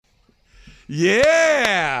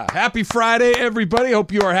Yeah. Happy Friday, everybody.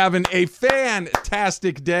 Hope you are having a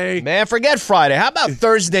fantastic day. Man, forget Friday. How about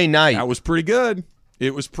Thursday night? That was pretty good.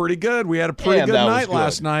 It was pretty good. We had a pretty good night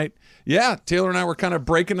last night. Yeah, Taylor and I were kind of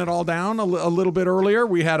breaking it all down a little bit earlier.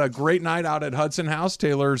 We had a great night out at Hudson House,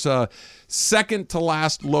 Taylor's second to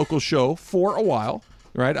last local show for a while.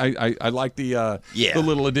 Right? I like the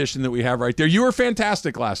little addition that we have right there. You were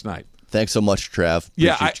fantastic last night. Thanks so much, Trav.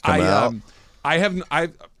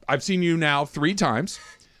 I've seen you now 3 times,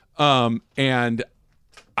 and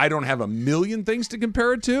I don't have a million things to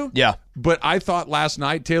compare it to. Yeah. But I thought last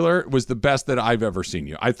night, Taylor, was the best that I've ever seen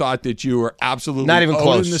you. I thought that you were absolutely not even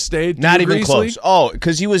close in the stage. Not even close. Oh,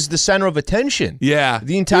 because he was the center of attention. Yeah.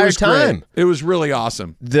 The entire time. Great. It was really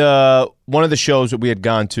awesome. One of the shows that we had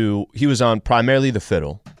gone to, he was on primarily the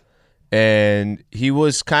fiddle, and he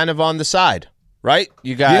was kind of on the side, right?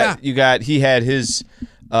 He had his...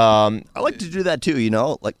 I like to do that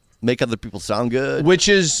too, like make other people sound good. Which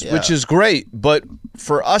is great, but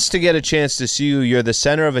for us to get a chance to see you're the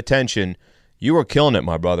center of attention, you were killing it,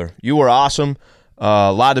 my brother. You were awesome.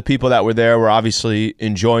 A lot of the people that were there were obviously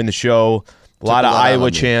enjoying the show. A lot of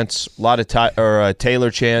Iowa chants, a lot of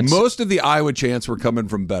Taylor chants. Most of the Iowa chants were coming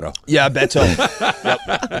from Beto. Yeah, Beto.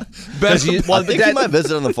 I think he might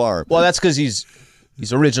visit on the farm. Well, that's because he's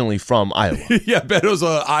originally from Iowa. Yeah, Beto's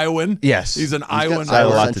an Iowan. Yes. He's an Iowan.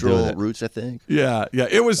 Iowa Central roots, I think. Yeah.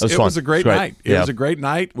 It was a great night. It was a great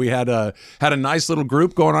night. We had a nice little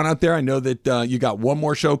group going on out there. I know that you got one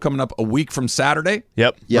more show coming up a week from Saturday.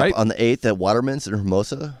 Yep. Right? On the 8th at Waterman's in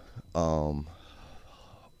Hermosa.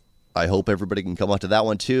 I hope everybody can come out to that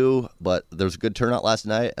one too. But there was a good turnout last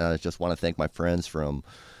night, and I just want to thank my friends from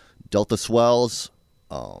Delta Swells,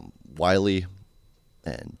 Wiley,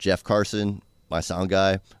 and Jeff Carson, my sound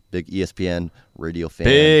guy, big ESPN radio fan.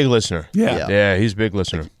 Big listener. Yeah, he's a big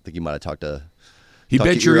listener. I think you might have talked to... He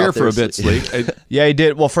bent your ear for a bit, Sleek. Yeah, he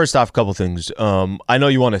did. Well, first off, a couple things. I know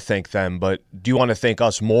you want to thank them, but do you want to thank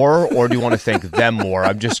us more, or do you want to thank them more?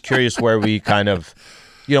 I'm just curious where we kind of...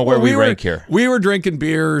 where we rank here. We were drinking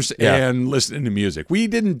beers and listening to music. We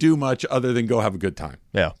didn't do much other than go have a good time.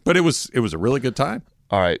 Yeah. But it was a really good time.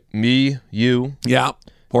 All right. Me, you. Yeah.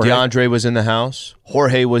 Jorge. DeAndre was in the house.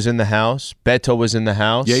 Jorge was in the house. Beto was in the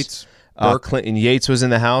house. Yates. Clinton Yates was in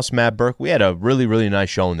the house. Matt Burke. We had a really, really nice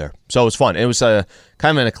show in there. So it was fun. It was a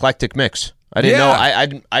kind of an eclectic mix. I didn't know.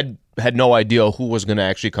 I had no idea who was going to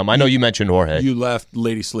actually come. I know you mentioned Jorge. You left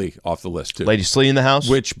Lady Slee off the list, too. Lady Slee in the house?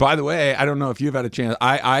 Which, by the way, I don't know if you've had a chance.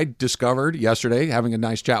 I discovered yesterday, having a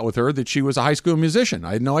nice chat with her, that she was a high school musician.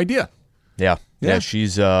 I had no idea. Yeah.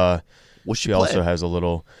 She's... she also has a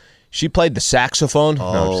little... She played the saxophone.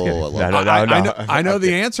 Oh, no, I'm just kidding. No. I know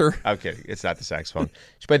the answer. I'm kidding. It's not the saxophone.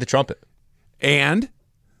 She played the trumpet. And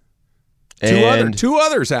two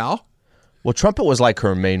others, Al. Well, trumpet was like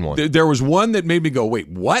her main one. There was one that made me go, wait,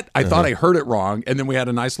 what? I thought I heard it wrong. And then we had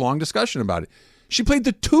a nice long discussion about it. She played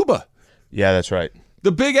the tuba. Yeah, that's right.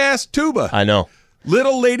 The big-ass tuba. I know.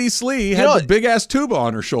 Little Lady Slee had the big-ass tuba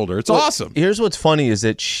on her shoulder. It's awesome. Here's what's funny is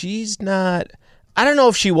that she's not... I don't know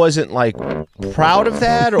if she wasn't like proud of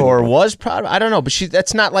that or was proud. I don't know, but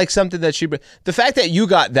that's not like something that she. The fact that you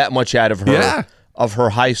got that much out of her of her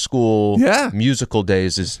high school musical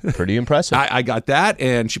days is pretty impressive. I got that,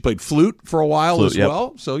 and she played flute for a while as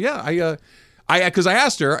well. So yeah, because I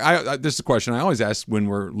asked her. This is a question I always ask when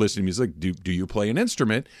we're listening to music. Do you play an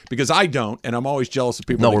instrument? Because I don't, and I'm always jealous of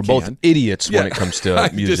people. No, we're both idiots when it comes to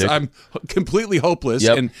music. I'm completely hopeless,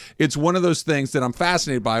 and it's one of those things that I'm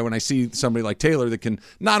fascinated by when I see somebody like Taylor that can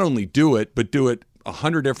not only do it, but do it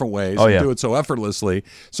 100 different ways and do it so effortlessly.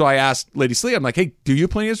 So I asked Lady Slee, I'm like, hey, do you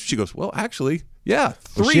play an instrument? She goes, well, actually,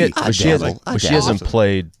 3. She hasn't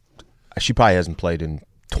played. She probably hasn't played in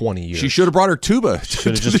 20 years. She should have brought her tuba.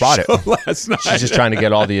 Should have just brought it last night. She's just trying to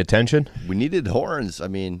get all the attention. We needed horns. I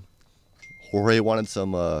mean, Jorge wanted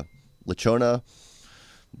some lechona,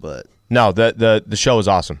 but no, the show was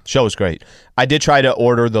awesome. The show was great. I did try to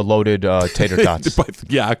order the loaded tater tots.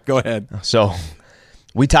 Yeah, go ahead. So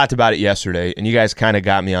we talked about it yesterday, and you guys kind of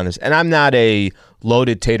got me on this. And I'm not a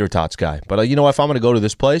loaded tater tots guy, but you know, if I'm going to go to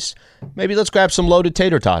this place, maybe let's grab some loaded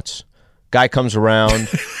tater tots. Guy comes around.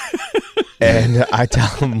 And I tell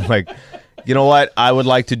him, like, you know what? I would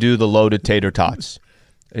like to do the loaded tater tots.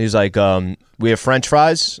 And he's like, we have French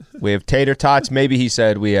fries. We have tater tots. Maybe he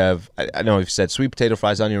said we have, I don't know if he said sweet potato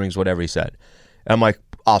fries, onion rings, whatever he said. And I'm like,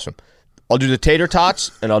 awesome. I'll do the tater tots,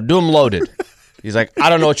 and I'll do them loaded. He's like, I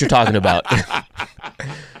don't know what you're talking about.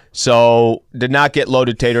 So, did not get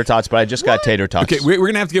loaded tater tots, but I just got tater tots. Okay, we're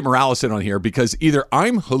going to have to get Morales in on here because either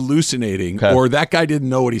I'm hallucinating or that guy didn't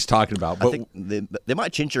know what he's talking about. But I think they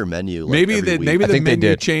might change their menu. Maybe the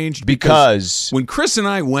menu changed because when Chris and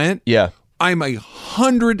I went, I'm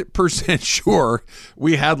 100% sure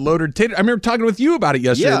we had loaded tater. I remember talking with you about it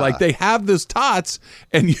yesterday. Yeah. Like, they have those tots,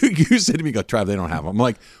 and you said to me, "Go, Trav, they don't have them." I'm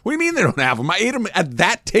like, "What do you mean they don't have them? I ate them at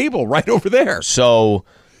that table right over there." So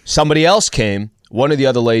somebody else came. One of the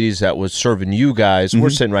other ladies that was serving you guys, we're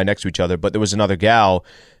sitting right next to each other, but there was another gal.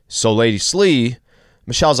 So Lady Slee,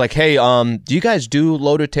 Michelle's like, "Hey, do you guys do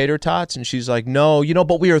loaded tater tots?" And she's like, "No,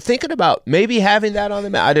 but we were thinking about maybe having that on the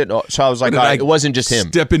menu." I didn't know. So I was like, it wasn't just him.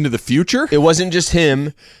 Step into the future? It wasn't just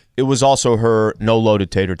him. It was also her no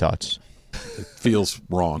loaded tater tots. It feels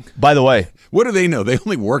wrong. By the way. What do they know? They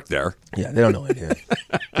only work there. Yeah, they don't know anything.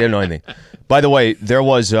 They don't know anything. By the way, there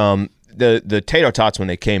was the tater tots when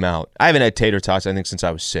they came out. I haven't had tater tots, I think, since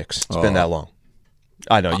I was 6. It's been that long.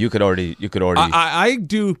 I know. You could already. I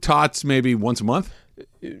do tots maybe once a month.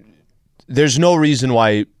 There's no reason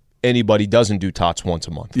why anybody doesn't do tots once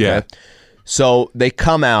a month. Yeah. Right? So they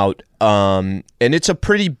come out, and it's a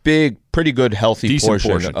pretty big, pretty good, healthy Decent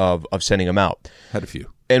portion of sending them out. Had a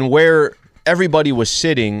few. And where everybody was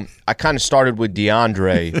sitting, I kind of started with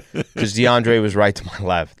DeAndre, because DeAndre was right to my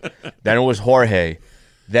left. Then it was Jorge.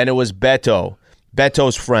 Then it was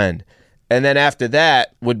Beto's friend. And then after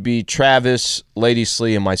that would be Travis, Lady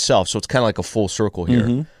Slee, and myself. So it's kind of like a full circle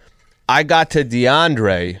here. I got to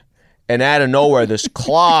DeAndre, and out of nowhere, this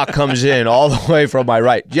claw comes in all the way from my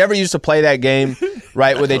right. Do you ever used to play that game,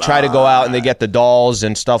 right, where they try to go out and they get the dolls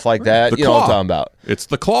and stuff like that? You know what I'm talking about. It's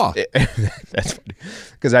the claw. That's funny,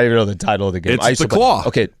 because I didn't even know the title of the game. It's the claw.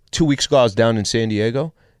 Okay, 2 weeks ago, I was down in San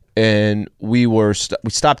Diego, and we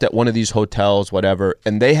stopped at one of these hotels, whatever,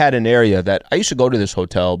 and they had an area that I used to go to this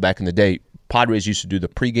hotel back in the day. Padres used to do the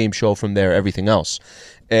pregame show from there, everything else.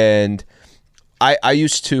 And I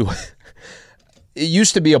used to... It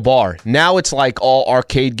used to be a bar. Now it's like all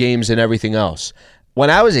arcade games and everything else. When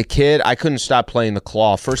I was a kid, I couldn't stop playing the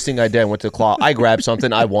claw. First thing I did, I went to the claw. I grabbed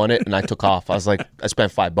something, I won it, and I took off. I was like, I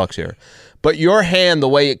spent $5 here. But your hand, the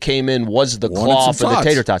way it came in, was the claw for the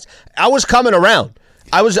tater tots. I was coming around.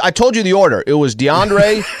 I told you the order. It was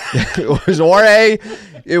DeAndre, it was Jorge,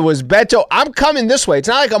 it was Beto. I'm coming this way. It's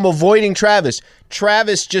not like I'm avoiding Travis.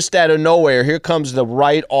 Travis just out of nowhere. Here comes the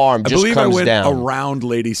right arm. Just I comes went down around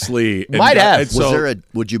Lady Slee. Might have. Was there a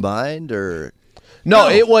would you mind or? No,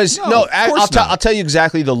 it was no. I'll tell you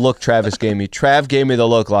exactly the look Travis gave me. Trav gave me the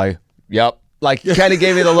look like, yep. Like, kind of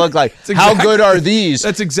gave me the look like, how good are these?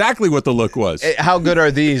 That's exactly what the look was. How good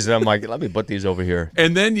are these? And I'm like, let me put these over here.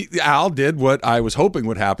 And then Al did what I was hoping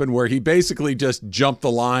would happen, where he basically just jumped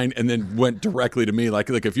the line and then went directly to me.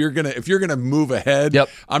 Like if you're gonna move ahead,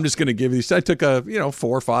 I'm just gonna give you these. I took 4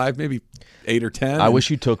 or 5, maybe 8 or 10. I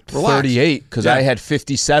wish you took 38, because I had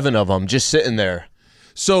 57 of them just sitting there.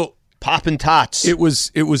 So. Popping tots. It was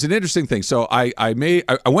an interesting thing. So I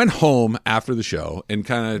went home after the show and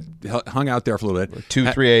kind of hung out there for a little bit.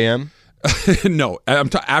 2-3 a.m. No,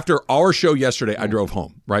 after our show yesterday, I drove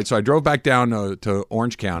home. Right, so I drove back down to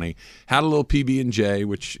Orange County, had a little PB&J,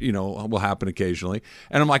 which will happen occasionally,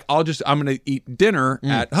 and I'm like, I'm going to eat dinner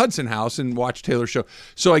at Hudson House and watch Taylor's show.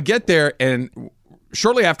 So I get there, and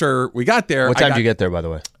shortly after we got there, what time did you get there, by the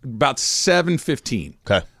way? About 7:15.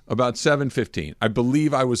 Okay. About 7:15. I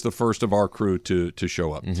believe I was the first of our crew to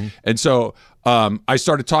show up. And so I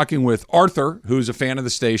started talking with Arthur, who's a fan of the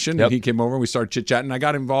station. And he came over and we started chit-chatting. I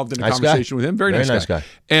got involved in a conversation with him. Very nice guy.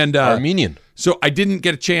 And Armenian. So I didn't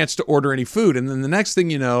get a chance to order any food. And then the next thing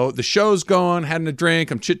you know, the show's going, having a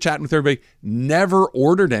drink, I'm chit-chatting with everybody. Never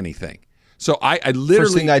ordered anything. So I literally...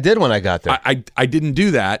 First thing I did when I got there. I didn't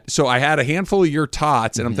do that. So I had a handful of your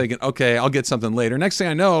tots, and I'm thinking, okay, I'll get something later. Next thing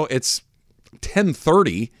I know, it's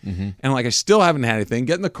 10:30, and like I still haven't had anything.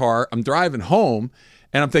 Get in the car, I'm driving home,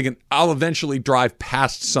 and I'm thinking I'll eventually drive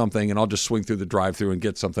past something, and I'll just swing through the drive-through and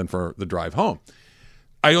get something for the drive home.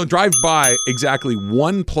 I drive by exactly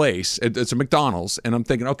one place. It's a McDonald's, and I'm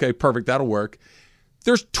thinking, okay, perfect, that'll work.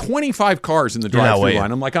 There's 25 cars in the drive-through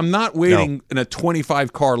line. I'm like, I'm not waiting in a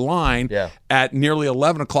 25-car line at nearly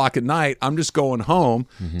 11 o'clock at night. I'm just going home.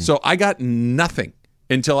 So I got nothing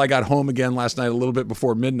until I got home again last night a little bit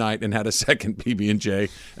before midnight and had a second PB&J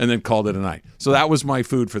and then called it a night. So that was my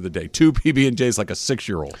food for the day. 2 PB&Js like a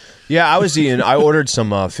 6-year-old. Yeah, I ordered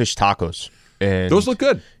some fish tacos. And those look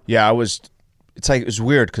good. Yeah, it was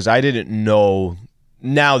weird because I didn't know.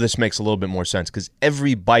 Now this makes a little bit more sense because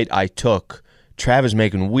every bite I took, Trav is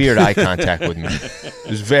making weird eye contact with me. It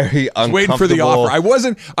was very uncomfortable. Waiting for the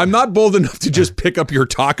offer. I'm not bold enough to just pick up your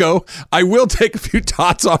taco. I will take a few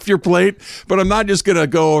tots off your plate, but I'm not just going to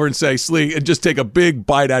go over and say, Slee, and just take a big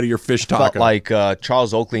bite out of your fish taco. Felt like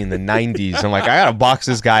Charles Oakley in the 90s. I'm like, I got to box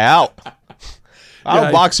this guy out.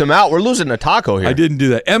 I'll box him out. We're losing a taco here. I didn't do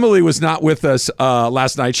that. Emily was not with us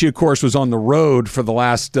last night. She, of course, was on the road for the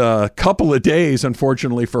last couple of days,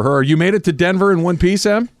 unfortunately for her. You made it to Denver in one piece,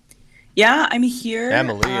 Em? Yeah, I'm here.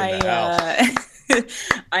 Emily in the house.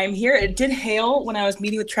 I'm here. It did hail when I was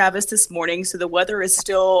meeting with Travis this morning, so the weather is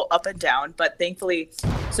still up and down. But thankfully,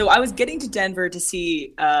 so I was getting to Denver to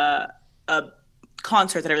see a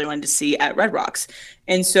concert that I really wanted to see at Red Rocks.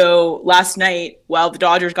 And so last night, while the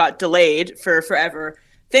Dodgers got delayed for forever,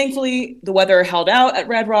 thankfully the weather held out at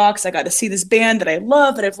Red Rocks. I got to see this band that I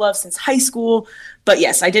love, that I've loved since high school. But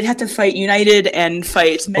yes, I did have to fight United and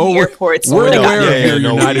fight many airports. We're aware of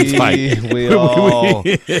your United fight. We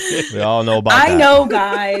all know about that. I know,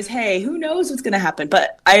 guys. Hey, who knows what's going to happen?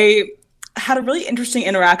 But I had a really interesting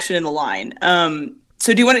interaction in the line.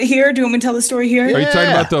 So do you want to hear? Do you want me to tell the story here? Are you talking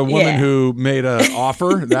about the woman who made an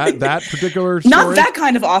offer? That particular story? Not that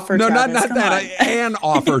kind of offer, No, Travis. not that. An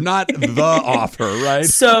offer, not the offer, right?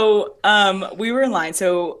 So we were in line.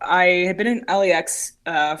 So I had been in LAX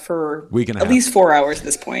for at least 4 hours at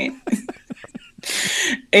this point.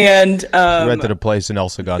 And rented a place in El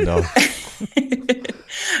Segundo.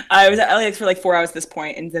 I was at LAX for like 4 hours at this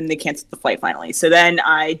point, and then they canceled the flight finally. So then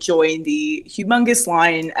I joined the humongous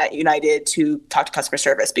line at United to talk to customer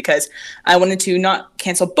service because I wanted to not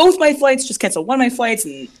cancel both my flights, just cancel one of my flights,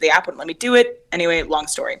 and the app wouldn't let me do it. Anyway, long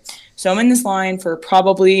story. So I'm in this line for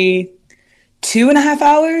probably 2.5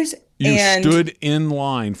 hours. You stood in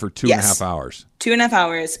line for 2.5 hours. 2.5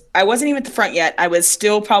 hours. I wasn't even at the front yet. I was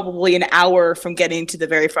still probably an hour from getting to the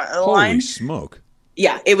very front of the line. Holy smoke.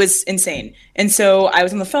 Yeah, it was insane. And so I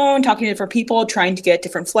was on the phone talking to different people, trying to get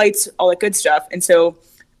different flights, all that good stuff. And so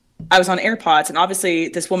I was on AirPods, and obviously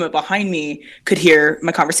this woman behind me could hear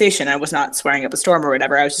my conversation. I was not swearing up a storm or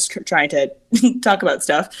whatever. I was just trying to talk about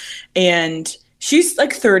stuff. And she's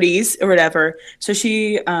like 30s or whatever. So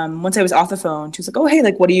she, once I was off the phone, she was like, oh, hey,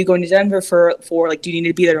 like, what are you going to Denver for? Like, do you need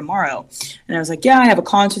to be there tomorrow? And I was like, yeah, I have a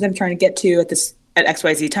concert I'm trying to get to at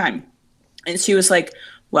XYZ time. And she was like,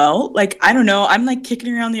 well, like, I don't know. I'm like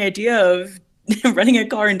kicking around the idea of renting a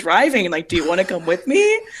car and driving. Like, do you want to come with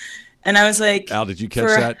me? And I was like, Al, did you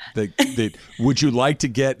catch that? Would you like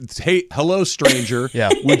to hey, hello, stranger.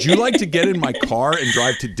 Yeah. Would you like to get in my car and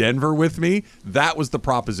drive to Denver with me? That was the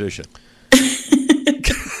proposition.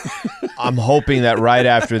 I'm hoping that right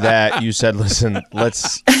after that you said, listen,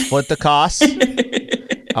 let's split the costs.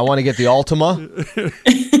 I want to get the Altima.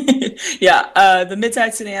 Yeah, the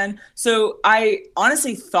midsize sedan. So I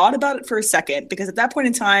honestly thought about it for a second because at that point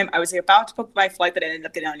in time, I was about to book my flight that I ended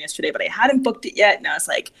up getting on yesterday, but I hadn't booked it yet. And I was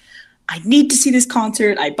like, I need to see this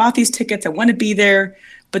concert. I bought these tickets. I want to be there.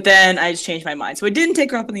 But then I just changed my mind. So I didn't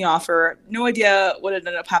take her up on the offer. No idea what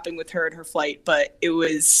ended up happening with her and her flight, but it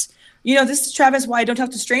was... this is, Travis, why I don't talk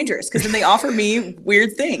to strangers, because then they offer me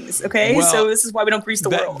weird things, okay? Well, so this is why we don't grease the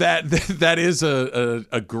world. That is a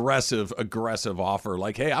aggressive offer.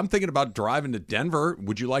 Like, hey, I'm thinking about driving to Denver.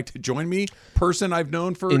 Would you like to join me? Person I've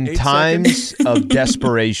known for 8 times seconds? of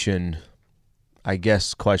desperation, I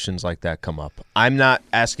guess questions like that come up. I'm not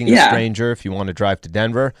asking a stranger if you want to drive to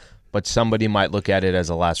Denver, but somebody might look at it as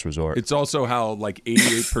a last resort. It's also how like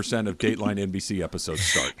 88% of Dateline NBC episodes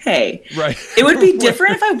start. Hey, right? It would be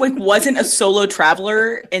different if I wasn't a solo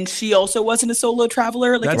traveler and she also wasn't a solo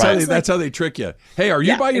traveler. Like, that's how they trick you. Hey, are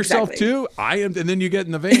you by yourself too? I am, and then you get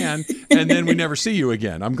in the van, and then we never see you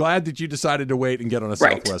again. I'm glad that you decided to wait and get on a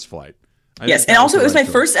Southwest flight. Yes, and also it was my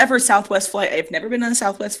first ever Southwest flight. I've never been on a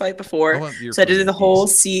Southwest flight before, so I did the whole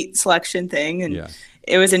seat selection thing, and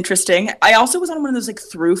it was interesting. I also was on one of those like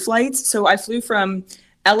through flights, so I flew from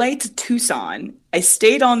LA to Tucson. I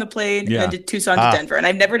stayed on the plane and did Tucson to Denver, and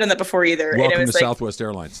I've never done that before either. Welcome and it was to Southwest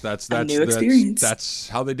Airlines. That's a new experience. That's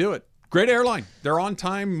how they do it. Great airline. They're on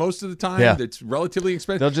time most of the time. Yeah. It's relatively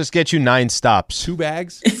expensive. They'll just get you 9 stops. 2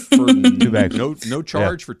 bags for 2 bags. No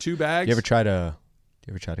charge for 2 bags. You ever try to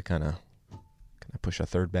kind of push a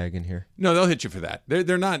 3rd bag in here? No, they'll hit you for that.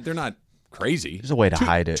 They're not crazy. There's a way to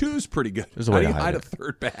hide it. 2's pretty good. There's a way to hide it. a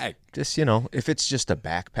 3rd bag. Just, if it's just a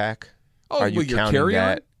backpack. Are you counting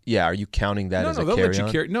that? Yeah, are you counting that as a they'll carry-on? let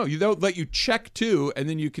you carry. No, they'll let you check 2, and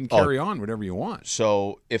then you can carry on whatever you want.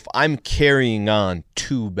 So if I'm carrying on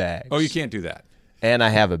 2 bags. Oh, you can't do that. And I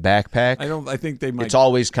have a backpack. I think they might. It's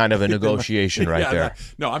always kind of a negotiation there.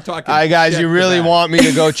 No, I'm talking. Hi guys, you really want me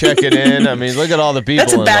to go check it in? I mean, look at all the people.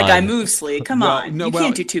 That's a bad line. guy move, Slee. Come on, you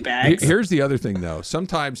can't do 2 bags. Here's the other thing, though.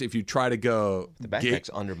 Sometimes if you try to go the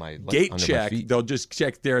backpack's under my gate under check, my feet. they'll just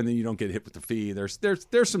check there, and then you don't get hit with the fee.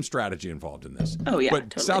 There's some strategy involved in this. Oh yeah,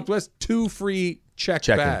 but totally. Southwest 2 free checked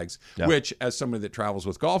bags, which as somebody that travels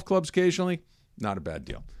with golf clubs occasionally, not a bad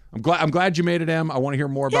deal. I'm glad you made it, Em. I want to hear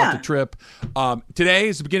more about the trip. Today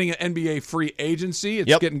is the beginning of NBA free agency.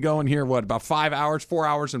 It's getting going here, about 4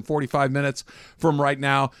 hours and 45 minutes from right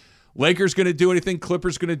now. Lakers going to do anything?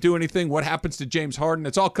 Clippers going to do anything? What happens to James Harden?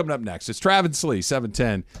 It's all coming up next. It's Travis Lee,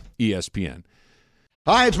 710 ESPN.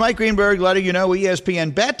 Hi, it's Mike Greenberg letting you know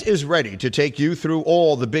ESPN Bet is ready to take you through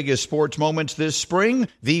all the biggest sports moments this spring.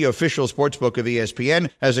 The official sportsbook of ESPN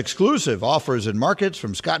has exclusive offers and markets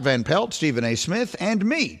from Scott Van Pelt, Stephen A. Smith, and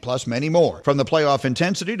me, plus many more. From the playoff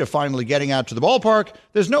intensity to finally getting out to the ballpark,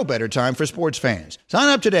 there's no better time for sports fans. Sign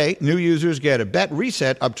up today. New users get a bet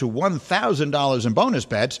reset up to $1,000 in bonus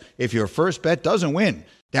bets if your first bet doesn't win.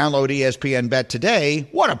 Download ESPN Bet today.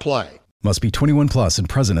 What a play. Must be 21 plus and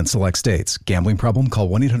present in select states. Gambling problem? Call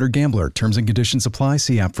 1-800-GAMBLER. Terms and conditions apply.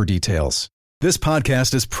 See app for details. This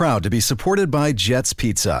podcast is proud to be supported by Jets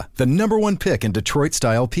Pizza, the #1 pick in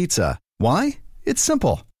Detroit-style pizza. Why? It's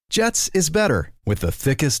simple. Jets is better. With the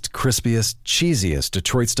thickest, crispiest, cheesiest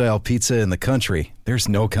Detroit-style pizza in the country, there's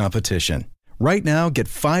no competition. Right now, get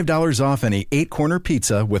 $5 off any 8-corner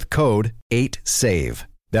pizza with code 8SAVE.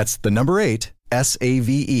 That's the number 8,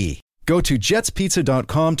 SAVE. Go to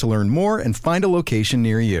jetspizza.com to learn more and find a location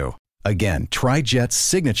near you. Again, try Jet's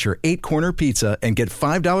signature 8-corner pizza and get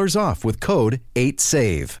 $5 off with code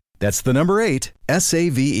 8SAVE. That's the number 8,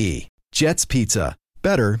 SAVE. Jet's Pizza.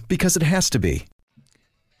 Better because it has to be.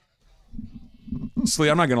 Slee,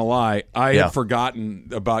 I'm not going to lie. I had forgotten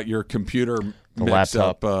about your computer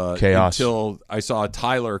laptop chaos until I saw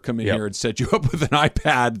Tyler come in here and set you up with an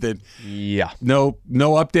iPad that no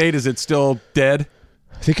update. Is it still dead?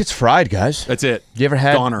 I think it's fried, guys. That's it. You ever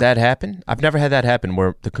had that happen? I've never had that happen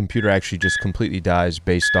where the computer actually just completely dies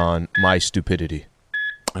based on my stupidity.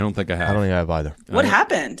 I don't think I have. I don't think I have either. What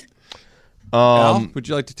happened? Al, would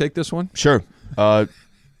you like to take this one? Sure.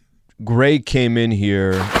 Greg came in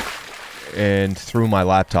here and threw my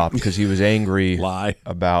laptop because he was angry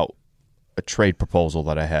about a trade proposal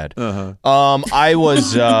that I had. I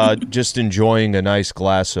was just enjoying a nice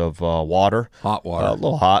glass of water. Hot water. A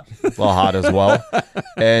little hot as well.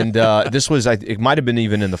 And this was, it might have been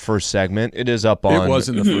even in the first segment. It is up on it was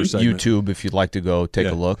in the first segment. YouTube if you'd like to go take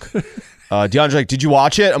a look. DeAndre, like, did you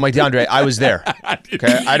watch it? I'm like, DeAndre, I was there.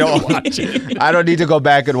 Okay, I don't need to go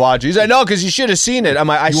back and watch it. He's like, no, because you should have seen it. I'm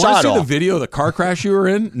like, I saw it all. You want to see the video of the car crash you were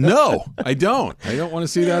in? No, I don't. I don't want to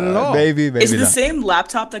see that at all. Maybe Is it the not. same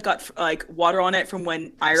laptop that got like water on it from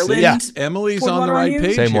when Ireland? Yeah. Emily's on the right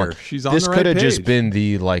page Same here. one. She's on this the right could have page. just been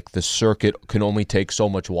the circuit can only take so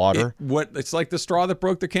much water. It's like the straw that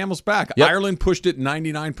broke the camel's back. Yep. Ireland pushed it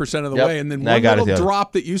 99% of the Yep. way, and then I one got little it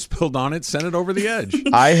drop that you spilled on it sent it over the edge.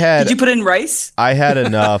 Did you put in rice? I had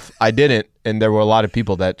enough. I didn't, and there were a lot of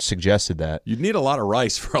people that suggested that. You'd need a lot of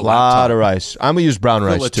rice for a lot of rice. I'm gonna use brown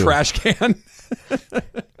rice too. Trash can. Can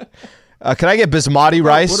I get basmati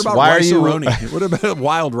rice? What about Why rice-a-roni? are you? What about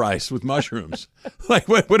wild rice with mushrooms? Like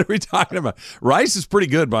what are we talking about? Rice is pretty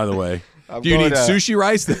good, by the way. Do you need sushi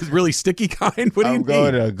rice, the really sticky kind? What do you need?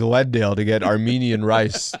 I'm going to Glendale to get Armenian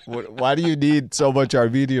rice. Why do you need so much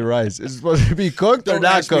Armenian rice? Is it supposed to be cooked or Don't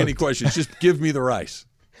not ask cooked? me any questions. Just give me the rice.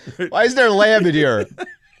 Why is there lamb in here?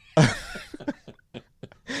 All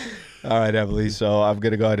right, Emily. So I'm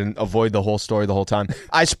going to go ahead and avoid the whole story the whole time.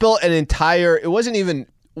 I spilled an entire. It wasn't even.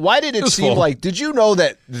 Why did it seem like? Did you know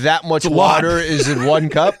that much water is in one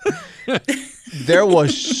cup? There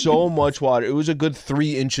was so much water. It was a good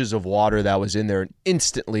 3 inches of water that was in there, and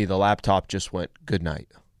instantly the laptop just went good night.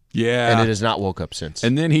 Yeah. And it has not woke up since.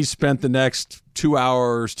 And then he spent the next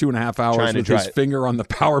 2.5 hours with his finger on the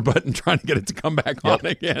power button trying to get it to come back on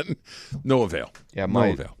again. No avail. Yeah,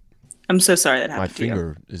 no avail. I'm so sorry that happened to you. My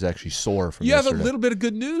finger is actually sore from You have yesterday. a little bit of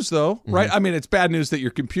good news, though, right? I mean, it's bad news that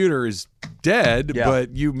your computer is dead,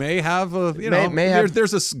 but you may have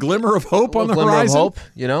there's a glimmer of hope on the horizon. Of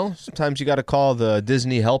hope, sometimes you got to call the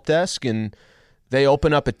Disney help desk and they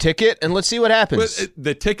open up a ticket and let's see what happens. But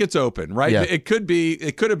the ticket's open, right? Yeah. It could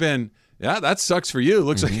have been, that sucks for you.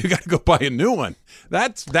 Looks like you got to go buy a new one.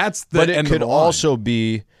 That's the But end it of could the line. also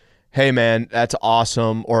be, hey man, that's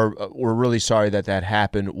awesome, or we're really sorry that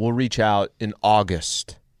happened. We'll reach out in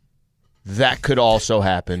August. That could also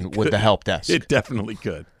happen with the help desk. It definitely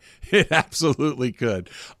could. It absolutely could.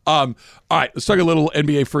 All right, let's talk a little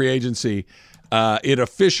NBA free agency. It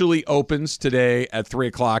officially opens today at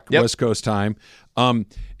 3:00 West Coast time.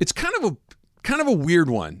 It's kind of a weird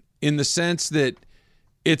one in the sense that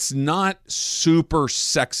it's not super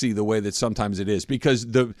sexy the way that sometimes it is, because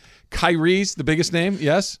Kyrie's the biggest name.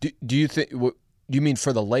 Yes. Do you think You mean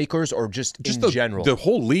for the Lakers or just in general? The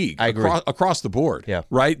whole league. I agree. Across the board. Yeah.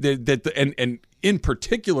 Right? And in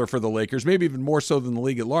particular for the Lakers, maybe even more so than the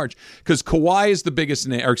league at large, because Kawhi is the biggest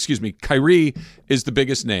name, or excuse me, Kyrie is the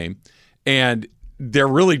biggest name, and there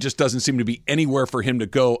really just doesn't seem to be anywhere for him to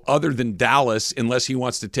go other than Dallas unless he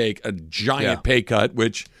wants to take a giant pay cut,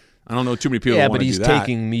 which I don't know too many people want to do that. Yeah, but he's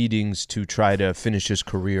taking meetings to try to finish his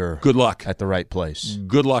career. Good luck. At the right place.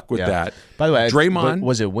 Good luck with that. By the way, Draymond.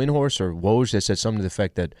 Was it Windhorst or Woj that said something to the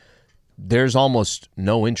effect that there's almost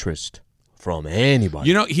no interest from anybody?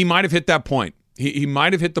 You know, he might have hit that point. He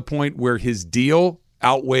might have hit the point where his deal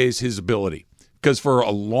outweighs his ability. Because for a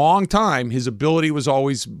long time, his ability was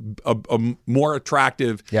always more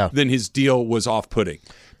attractive than his deal was off-putting.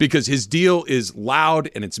 Because his deal is loud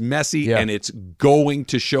and it's messy and it's going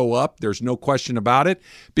to show up. There's no question about it.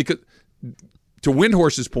 Because to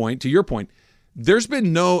Windhorst's point, to your point, there's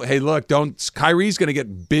been no, hey, look, Kyrie's going to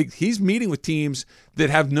get big. He's meeting with teams that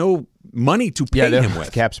have no money to pay him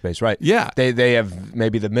with. Cap space, right. Yeah. They have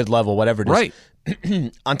maybe the mid-level, whatever it is. Right.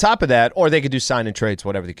 On top of that, or they could do sign and trades,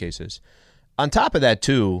 whatever the case is. On top of that,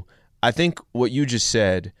 too, I think what you just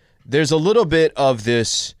said, there's a little bit of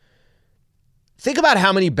this. Think about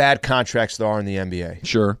how many bad contracts there are in the NBA.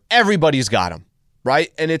 Sure. Everybody's got them,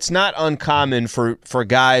 right? And it's not uncommon for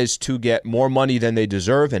guys to get more money than they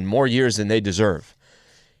deserve and more years than they deserve.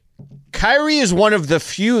 Kyrie is one of the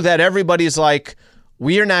few that everybody's like,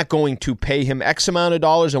 we are not going to pay him X amount of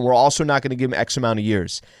dollars and we're also not going to give him X amount of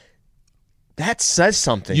years. That says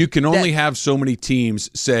something. You can only have so many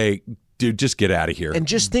teams say, dude, just get out of here. And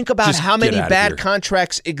just think about how many bad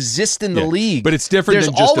contracts exist in the league. But it's different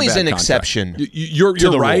than just always a bad an contract. Exception. You're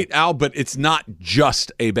right, rule. Al, but it's not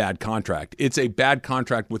just a bad contract. It's a bad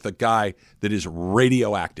contract with a guy that is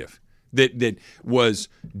radioactive, that was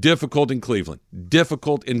difficult in Cleveland,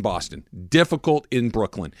 difficult in Boston, difficult in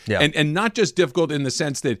Brooklyn. Yeah. And not just difficult in the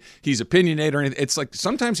sense that he's opinionated or anything. It's like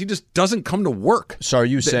sometimes he just doesn't come to work. So are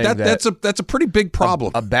you saying that's a pretty big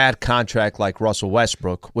problem? A bad contract like Russell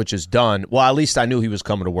Westbrook, which is done. Well, at least I knew he was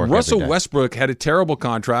coming to work. Russell Westbrook had a terrible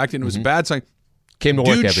contract, and it was a bad sign. Came to work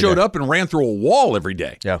every day. Dude showed up and ran through a wall every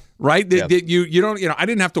day. Yeah. Right? You don't, I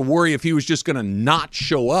didn't have to worry if he was just going to not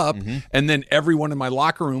show up and then everyone in my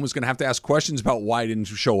locker room was going to have to ask questions about why he didn't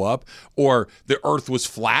show up or the earth was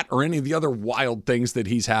flat or any of the other wild things that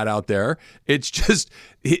he's had out there. It's just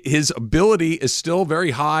his ability is still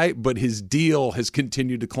very high, but his deal has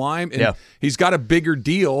continued to climb. And he's got a bigger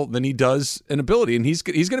deal than he does an ability. And he's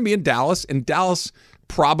going to be in Dallas, and Dallas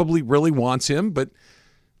probably really wants him, but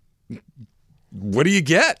what do you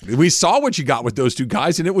get? We saw what you got with those two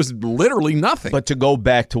guys, and it was literally nothing. But to go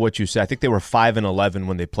back to what you said, I think they were 5-11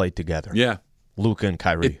 when they played together. Yeah. Luka and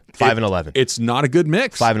Kyrie, 5-11. It's not a good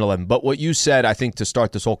mix. 5-11. But what you said, I think, to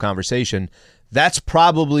start this whole conversation, that's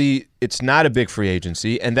probably, it's not a big free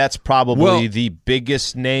agency, and that's probably the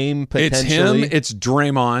biggest name potentially. It's him, it's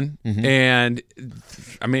Draymond, and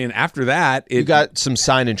I mean, after that, you got some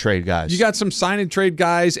sign and trade guys. You got some sign and trade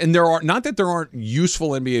guys, and there are not that there aren't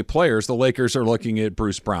useful NBA players. The Lakers are looking at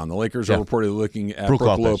Bruce Brown. The Lakers are reportedly looking at Brook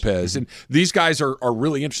Lopez. And these guys are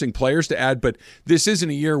really interesting players to add, but this isn't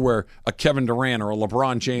a year where a Kevin Durant or a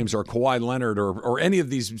LeBron James or a Kawhi Leonard or any of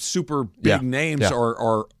these super big names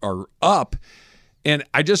are up. And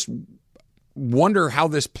I just wonder how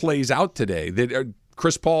this plays out today. That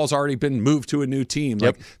Chris Paul's already been moved to a new team.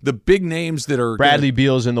 Like the big names that are Bradley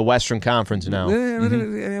Beal's in the Western Conference now.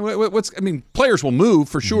 Players will move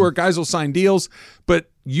for sure. Guys will sign deals,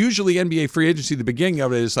 but usually NBA free agency, the beginning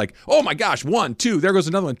of it is like, oh my gosh, 1, 2, there goes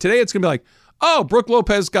another one. Today it's gonna be like, oh, Brook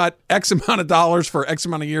Lopez got X amount of dollars for X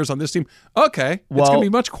amount of years on this team. Okay, it's gonna be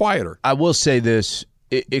much quieter. I will say this: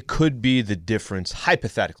 it could be the difference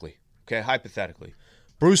hypothetically. Okay, hypothetically,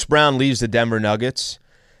 Bruce Brown leaves the Denver Nuggets.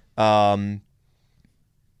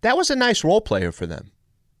 That was a nice role player for them.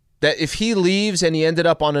 That if he leaves and he ended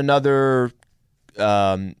up on another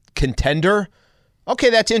contender, okay,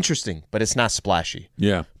 that's interesting, but it's not splashy.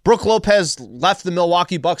 Yeah. Brook Lopez left the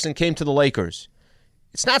Milwaukee Bucks and came to the Lakers.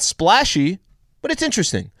 It's not splashy, but it's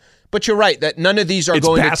interesting. But you're right that none of these are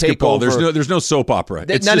going to take over. There's no soap opera.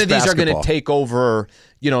 None of these are going to take over.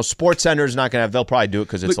 Sports Center's not going to have. They'll probably do it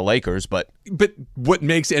because it's the Lakers. But what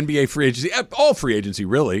makes NBA free agency, all free agency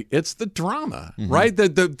really, it's the drama, right?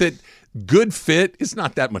 That good fit is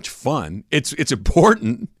not that much fun. It's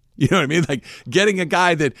important. You know what I mean? Like getting a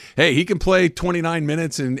guy that, hey, he can play 29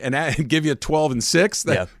 minutes and give you 12 and 6.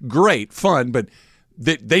 Great, fun, but.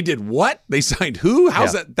 They did what? They signed who?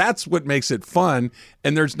 How's that? That's what makes it fun.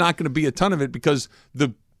 And there's not going to be a ton of it because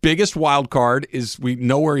the biggest wild card is we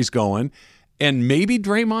know where he's going. and maybe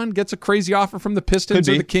Draymond gets a crazy offer from the Pistons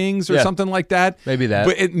or the Kings or something like that. Maybe that.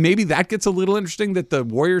 But maybe that gets a little interesting that the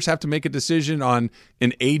Warriors have to make a decision on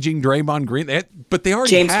an aging Draymond Green. But they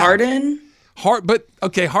already James have. Harden? But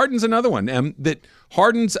okay, Harden's another one. That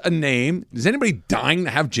Harden's a name. Is anybody dying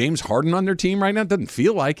to have James Harden on their team right now? It doesn't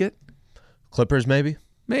feel like it. Clippers, maybe?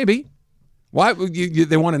 Maybe. Why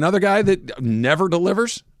they want another guy that never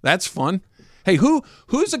delivers? That's fun. Hey,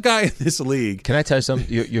 who's a guy in this league? Can I tell you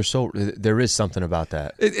something? There is something about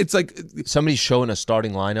that. It's like somebody's showing a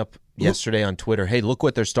starting lineup yesterday on Twitter. Hey, look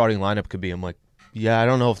what their starting lineup could be. I'm like, yeah, I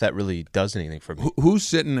don't know if that really does anything for me. Who's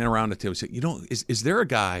sitting around the table saying, is there a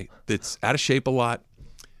guy that's out of shape a lot,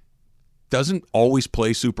 doesn't always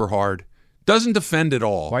play super hard, doesn't defend at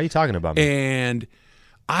all? Why are you talking about me? And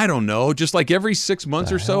I don't know, just like every 6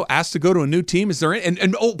 months or so, asked to go to a new team. Is there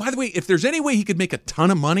and oh, by the way, if there's any way he could make a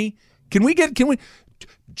ton of money, can we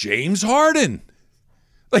James Harden?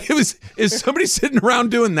 Like is somebody sitting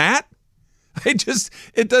around doing that?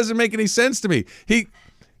 It doesn't make any sense to me.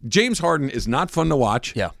 James Harden is not fun to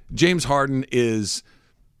watch. Yeah. James Harden is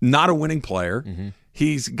not a winning player. Mm-hmm.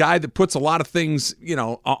 He's a guy that puts a lot of things,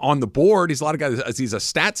 on the board. He's a lot of guys. He's a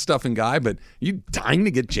stat stuffing guy, but are you dying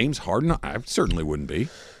to get James Harden? I certainly wouldn't be.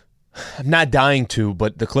 I'm not dying to,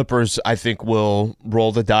 but the Clippers, I think, will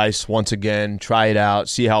roll the dice once again, try it out,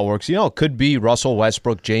 see how it works. It could be Russell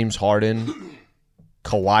Westbrook, James Harden,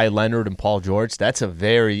 Kawhi Leonard, and Paul George. That's a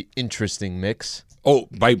very interesting mix. Oh,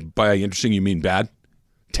 by interesting, you mean bad?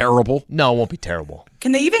 Terrible? No, it won't be terrible.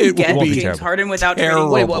 Can they even get James Harden without trading?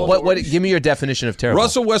 Wait, what? Give me your definition of terrible.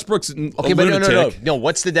 Russell Westbrook's okay, but no.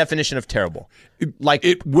 What's the definition of terrible? Like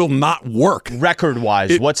it will not work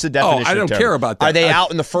record-wise. What's the definition? I don't care about that. Are they out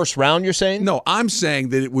in the first round? You're saying? No, I'm saying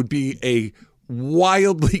that it would be a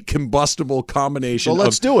wildly combustible combination. Well,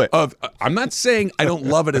 let's do it. I'm not saying I don't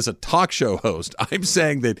love it as a talk show host. I'm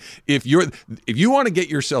saying that if you want to get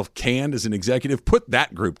yourself canned as an executive, put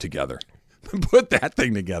that group together. Put that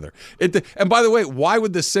thing together. And by the way, why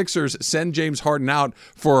would the Sixers send James Harden out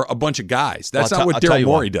for a bunch of guys? That's not what Daryl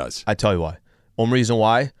Morey does. I tell you why. One reason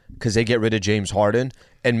why, because they get rid of James Harden,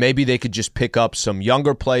 and maybe they could just pick up some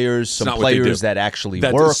younger players, some players that actually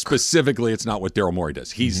work. Specifically, it's not what Daryl Morey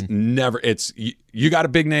does. He's never. It's you got a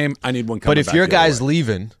big name. I need one coming back. But if your guy's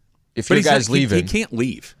leaving, he can't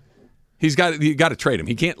leave. You got to trade him.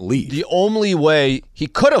 He can't leave. The only way he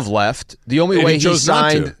could have left, the only way he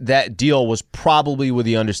signed that deal was probably with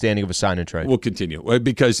the understanding of a sign and trade. We'll continue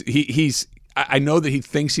because he's. I know that he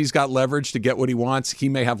thinks he's got leverage to get what he wants. He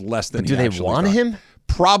may have less than. But do they want him?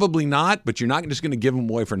 Probably not. But you're not just going to give him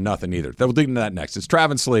away for nothing either. We'll dig into that next. It's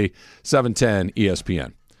Travis Lee, 710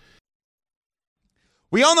 ESPN.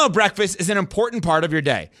 We all know breakfast is an important part of your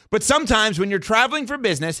day, but sometimes when you're traveling for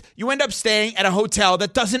business, you end up staying at a hotel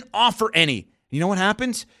that doesn't offer any. You know what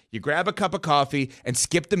happens? You grab a cup of coffee and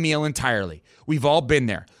skip the meal entirely. We've all been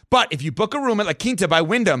there. But if you book a room at La Quinta by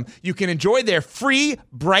Wyndham, you can enjoy their free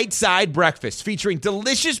Bright Side breakfast featuring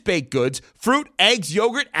delicious baked goods, fruit, eggs,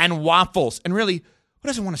 yogurt, and waffles. And really, who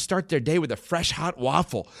doesn't want to start their day with a fresh, hot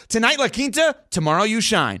waffle? Tonight, La Quinta, tomorrow you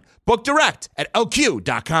shine. Book direct at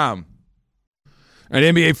lq.com. All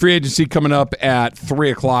right, NBA free agency coming up at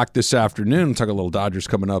 3 o'clock this afternoon. We'll talk a little Dodgers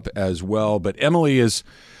coming up as well. But Emily is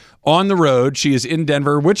on the road. She is in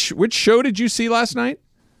Denver. Which show did you see last night?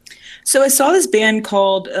 So I saw this band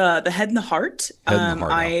called The Head and the Heart.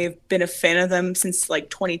 I've been a fan of them since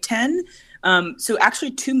 2010. So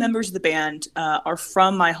actually 2 members of the band are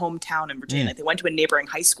from my hometown in Virginia. They went to a neighboring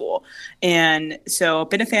high school. And so I've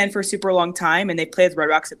been a fan for a super long time, and they play with Red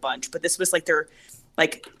Rocks a bunch. But this was their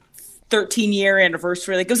 13-year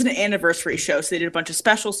anniversary. It was an anniversary show, so they did a bunch of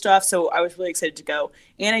special stuff. So I was really excited to go.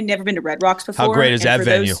 And I'd never been to Red Rocks before. How great is that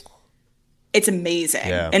venue? It's amazing.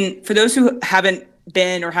 Yeah. And for those who haven't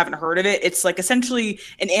been or haven't heard of it, it's essentially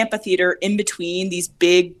an amphitheater in between these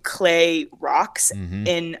big clay rocks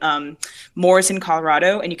in Morrison,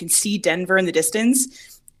 Colorado, and you can see Denver in the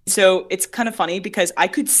distance. So it's kind of funny because I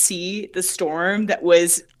could see the storm that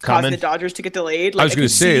was causing the Dodgers to get delayed. I was going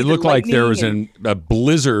to say, it looked like there was a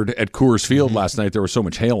blizzard at Coors Field last night. There was so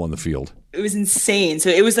much hail on the field. It was insane. So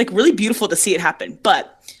it was really beautiful to see it happen.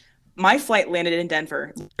 But my flight landed in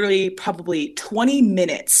Denver literally probably 20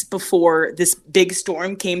 minutes before this big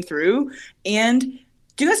storm came through. And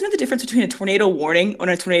do you guys know the difference between a tornado warning and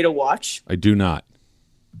a tornado watch? I do not.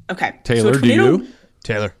 Okay. Taylor, do you?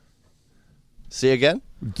 Taylor. See again?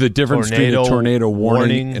 The difference between a tornado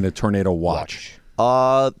warning and a tornado watch.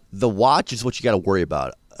 The watch is what you got to worry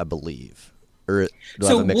about, I believe.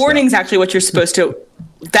 So warning's actually what you're supposed to.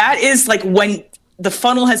 That is when the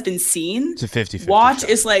funnel has been seen. It's a 50-50 Watch shot.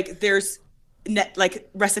 is there's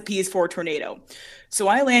recipes for a tornado. So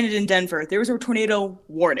I landed in Denver. There was a tornado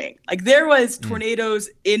warning. Like there was tornadoes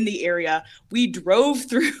in the area. We drove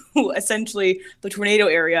through essentially the tornado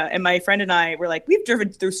area, and my friend and I were like, we've driven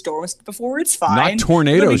through storms before. It's fine. Not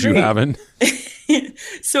tornadoes, you haven't.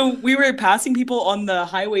 So we were passing people on the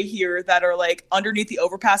highway here that are like underneath the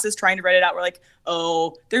overpasses trying to ride it out. We're like,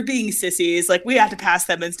 oh, they're being sissies. Like we have to pass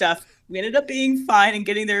them and stuff. We ended up being fine and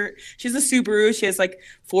getting there. She has a Subaru. She has like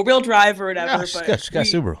 4-wheel drive or whatever. Yeah, she got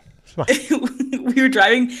Subaru. We were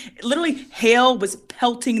driving. Literally, hail was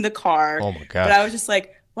pelting the car. Oh, my God. But I was just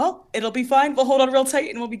like, well, it'll be fine. We'll hold on real tight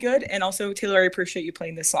and we'll be good. And also, Taylor, I appreciate you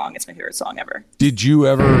playing this song. It's my favorite song ever. Did you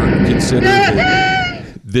ever consider that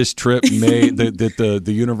this trip that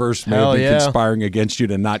the universe may have been conspiring against you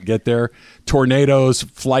to not get there? Tornadoes,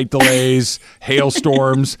 flight delays,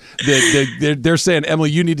 hailstorms. They're saying, Emily,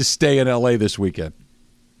 you need to stay in LA this weekend.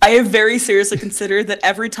 I have very seriously considered that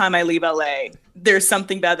every time I leave LA, there's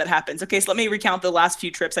something bad that happens. Okay, so let me recount the last few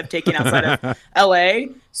trips I've taken outside of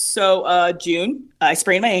LA. So June, I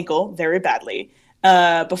sprained my ankle very badly.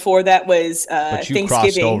 Before that was but you Thanksgiving.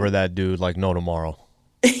 Crossed over that dude like no tomorrow.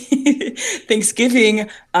 Thanksgiving,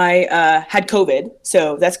 I had COVID,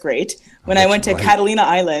 so that's great. When I went to Catalina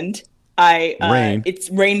Island, it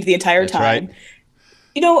rained the entire time. Right.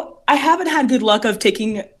 You know, I haven't had good luck of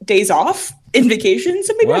taking days off in vacation,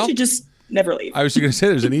 so maybe I should just never leave. I was going to say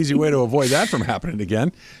there's an easy way to avoid that from happening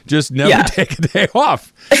again. Just never take a day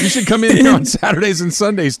off. You should come in here on Saturdays and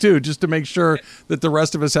Sundays, too, just to make sure that the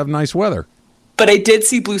rest of us have nice weather. But I did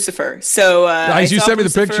see Blucifer. So you sent me the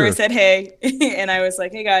picture. I said, hey. And I was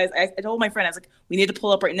like, hey, guys. I told my friend, I was like, we need to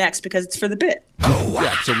pull up right next because it's for the bit. Oh, wow. Yeah,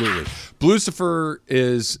 absolutely. Blucifer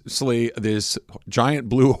is, Slee, this giant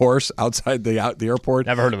blue horse outside the airport.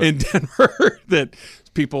 Never heard of it. In Denver that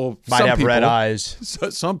people might have red eyes.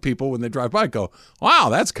 Some people, when they drive by, go, wow,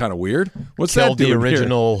 that's kind of weird. What's Killed that doing the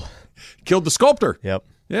original. Here? Killed the sculptor. Yep.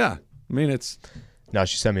 Yeah. I mean, it's. No,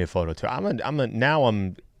 she sent me a photo, too.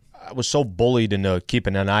 I was so bullied into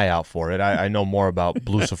keeping an eye out for it. I know more about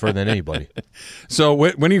Blucifer than anybody. So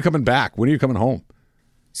when are you coming back? When are you coming home?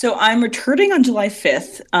 So I'm returning on July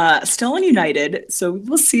 5th, still on United. So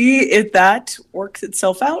we'll see if that works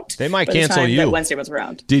itself out. They might cancel you. That Wednesday was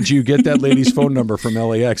around. Did you get that lady's phone number from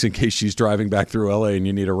LAX in case she's driving back through LA and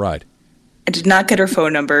you need a ride? I did not get her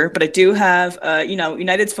phone number, but I do have,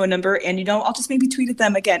 United's phone number. And, I'll just maybe tweet at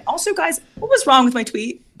them again. Also, guys, what was wrong with my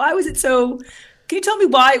tweet? Why was it so... Can you tell me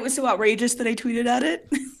why it was so outrageous that I tweeted at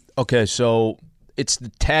it? Okay, so it's the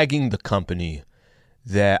tagging the company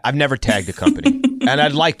that I've never tagged a company, and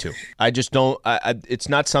I'd like to. I just don't. It's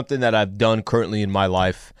not something that I've done currently in my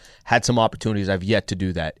life. Had some opportunities. I've yet to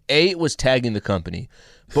do that. It was tagging the company,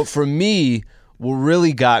 but for me, what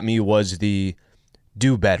really got me was the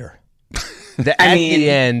do better. The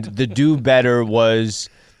end, the do better was.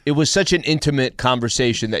 It was such an intimate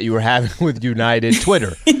conversation that you were having with United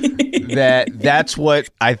Twitter that's what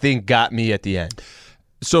I think got me at the end.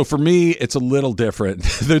 So for me, it's a little different.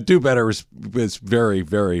 The do better was very,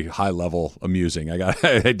 very high level amusing.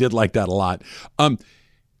 I did like that a lot.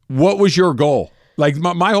 What was your goal? Like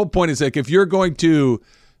my whole point is like if you're going to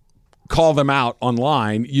call them out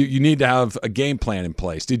online, you need to have a game plan in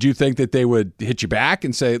place. Did you think that they would hit you back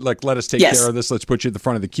and say, like, let us take care of this. Let's put you at the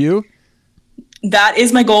front of the queue? That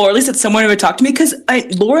is my goal, or at least it's someone who would talk to me, because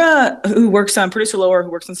Laura, producer Laura, who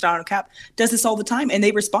works on Style and Cap, does this all the time, and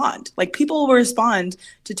they respond. Like, people will respond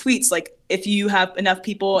to tweets, like, if you have enough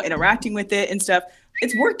people interacting with it and stuff.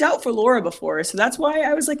 It's worked out for Laura before, so that's why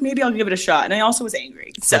I was like, maybe I'll give it a shot. And I also was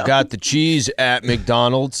angry. So. I got the cheese at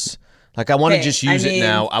McDonald's. Like, I want to just use it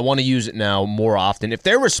now. I want to use it now more often. If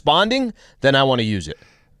they're responding, then I want to use it.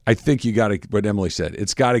 I think you got to, what Emily said,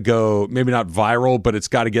 it's got to go, maybe not viral, but it's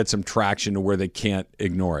got to get some traction to where they can't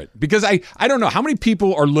ignore it. Because I don't know, how many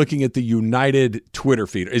people are looking at the United Twitter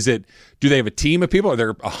feed? Do they have a team of people? Are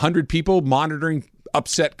there 100 people monitoring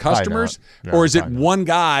upset customers? No, or is it one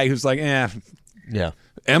guy who's like, yeah.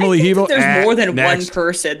 Emily Hevel? There's more than one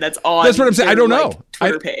person that's on. That's what I'm saying. I don't know.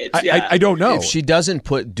 Twitter page. I don't know. If she doesn't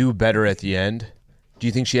put do better at the end, do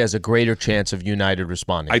you think she has a greater chance of United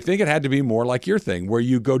responding? I think it had to be more like your thing, where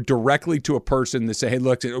you go directly to a person that say, hey,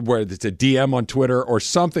 look, where it's a DM on Twitter or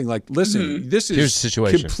something like, listen, this is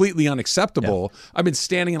completely unacceptable. Yeah. I've been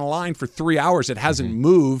standing in a line for 3 hours. It hasn't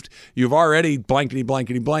moved. You've already blankety,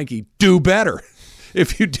 blankety, blanky. Do better.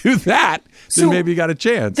 If you do that, then maybe you got a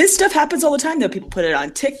chance. This stuff happens all the time, though. People put it on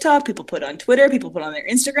TikTok, people put it on Twitter, people put it on their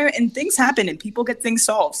Instagram, and things happen and people get things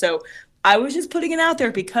solved. So I was just putting it out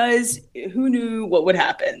there because who knew what would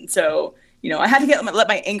happen? So, I had to let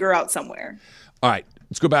my anger out somewhere. All right,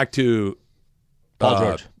 let's go back to Paul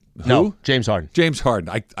George. Who? No, James Harden. James Harden.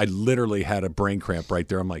 I literally had a brain cramp right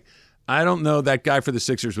there. I'm like, I don't know that guy for the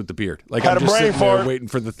Sixers with the beard. Like, I'm just sitting there waiting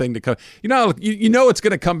for the thing to come. You know it's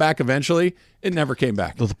going to come back eventually. It never came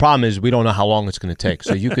back. Well, the problem is we don't know how long it's going to take.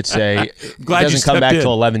 So you could say it doesn't come back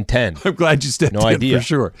till 11:10. I'm glad you stepped in. No idea. For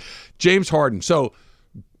sure. James Harden. So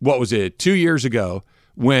what was it, 2 years ago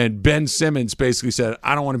when Ben Simmons basically said,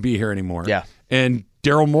 I don't want to be here anymore. Yeah. And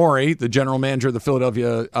Daryl Morey, the general manager of the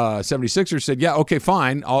Philadelphia 76ers, said, yeah, okay,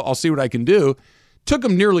 fine. I'll see what I can do. Took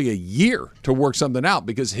him nearly a year to work something out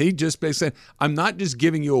because he just basically said, I'm not just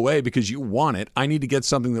giving you away because you want it. I need to get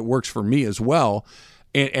something that works for me as well.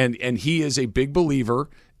 And he is a big believer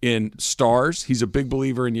in stars. He's a big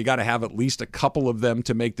believer in you got to have at least a couple of them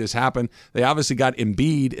to make this happen. They obviously got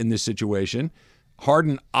Embiid in this situation.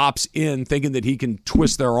 Harden opts in thinking that he can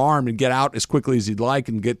twist their arm and get out as quickly as he'd like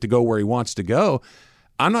and get to go where he wants to go.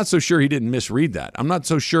 I'm not so sure he didn't misread that. I'm not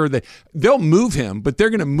so sure that they'll move him, but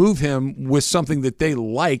they're going to move him with something that they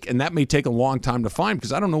like, and that may take a long time to find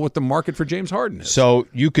because I don't know what the market for James Harden is. So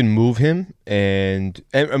you can move him, and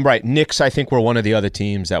right, Knicks, I think, were one of the other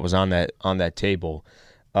teams that was on that table.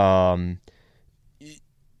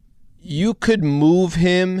 You could move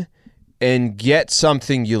him and get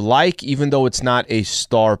something you like, even though it's not a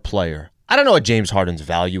star player. I don't know what James Harden's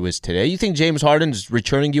value is today. You think James Harden's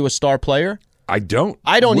returning you a star player? I don't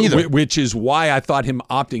either. Which is why I thought him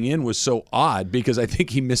opting in was so odd, because I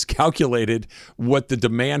think he miscalculated what the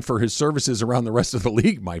demand for his services around the rest of the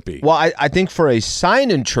league might be. Well, I think for a sign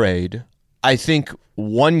and trade, I think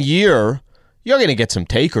 1 year you're going to get some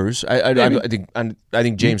takers. I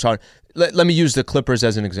think James Harden. Let me use the Clippers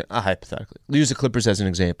as an example. Hypothetically, use the Clippers as an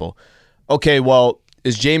example. Okay, well,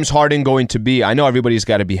 is James Harden going to be? I know everybody's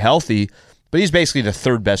got to be healthy, but he's basically the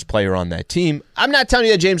third best player on that team. I'm not telling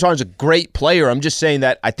you that James Harden's a great player. I'm just saying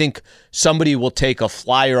that I think somebody will take a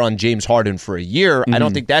flyer on James Harden for a year. I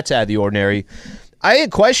don't think that's out of the ordinary. A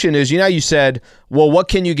question is, you said, well, what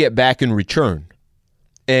can you get back in return?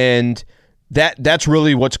 And that's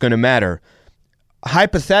really what's going to matter.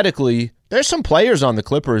 Hypothetically, there's some players on the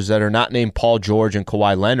Clippers that are not named Paul George and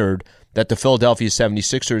Kawhi Leonard that the Philadelphia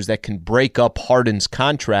 76ers that can break up Harden's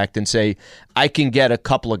contract and say, I can get a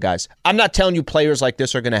couple of guys. I'm not telling you players like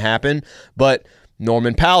this are going to happen, but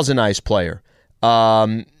Norman Powell's a nice player.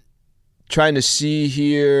 Trying to see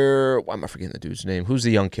here. Why am I forgetting the dude's name? Who's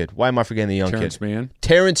the young kid? Why am I forgetting the young Terrence kid? Mann.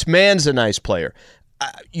 Terrence Mann's a nice player.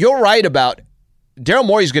 You're right about Daryl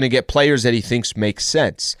Morey's going to get players that he thinks make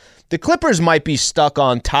sense. The Clippers might be stuck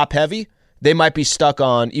on top heavy. They might be stuck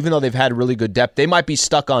on, even though they've had really good depth, they might be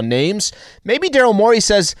stuck on names. Maybe Daryl Morey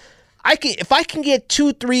says, if I can get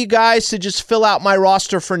 2-3 guys to just fill out my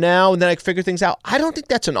roster for now and then I can figure things out. I don't think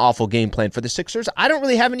that's an awful game plan for the Sixers. I don't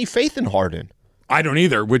really have any faith in Harden. I don't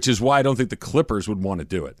either, which is why I don't think the Clippers would want to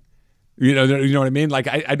do it. You know what I mean? Like,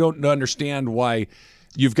 I don't understand why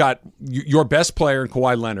you've got your best player in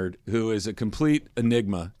Kawhi Leonard, who is a complete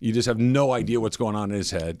enigma. You just have no idea what's going on in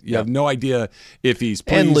his head. You have no idea if he's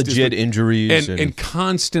pleased. And legit injuries. And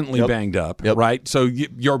constantly banged up, right? So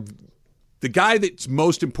the guy that's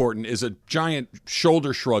most important is a giant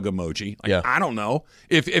shoulder shrug emoji. Like, I don't know.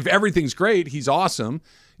 If everything's great, he's awesome.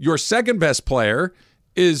 Your second best player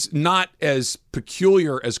is not as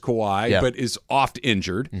peculiar as Kawhi, but is oft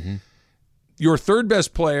injured. Mm-hmm. Your third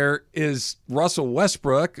best player is Russell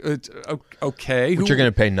Westbrook. Okay. Which you're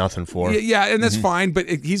going to pay nothing for. Yeah, and that's fine, but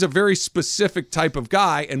he's a very specific type of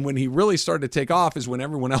guy, and when he really started to take off is when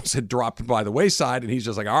everyone else had dropped by the wayside, and he's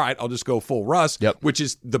just like, all right, I'll just go full Russ, which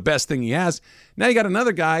is the best thing he has. Now you got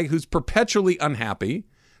another guy who's perpetually unhappy,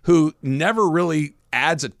 who never really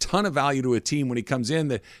adds a ton of value to a team when he comes in,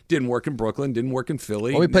 that didn't work in Brooklyn, didn't work in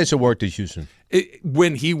Philly. Well, he plays worked at Houston.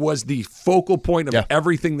 When he was the focal point of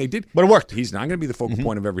everything they did. But it worked. He's not going to be the focal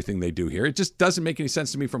point of everything they do here. It just doesn't make any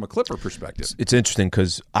sense to me from a Clipper perspective. It's interesting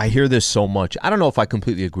because I hear this so much. I don't know if I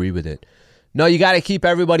completely agree with it. No, you got to keep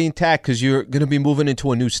everybody intact because you're going to be moving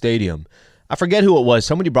into a new stadium. I forget who it was.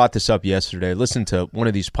 Somebody brought this up yesterday. I listened to one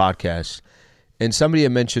of these podcasts, and somebody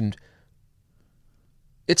had mentioned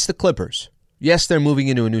it's the Clippers. Yes, they're moving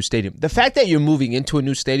into a new stadium. The fact that you're moving into a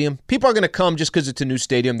new stadium, people are going to come just because it's a new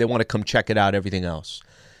stadium. They want to come check it out, everything else.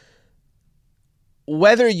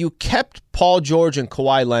 Whether you kept Paul George and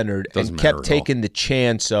Kawhi Leonard and kept taking the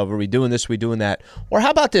chance of, are we doing this, are we doing that? Or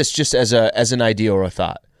how about this just as an idea or a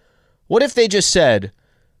thought? What if they just said,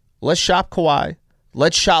 let's shop Kawhi,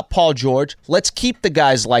 let's shop Paul George, let's keep the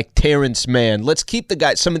guys like Terrence Mann, let's keep the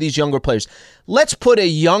guys, some of these younger players. Let's put a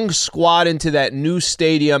young squad into that new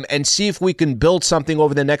stadium and see if we can build something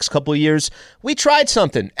over the next couple of years. We tried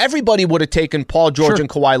something. Everybody would have taken Paul George and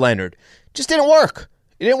Kawhi Leonard. Just didn't work.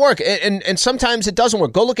 It didn't work. And sometimes it doesn't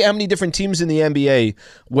work. Go look at how many different teams in the NBA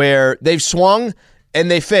where they've swung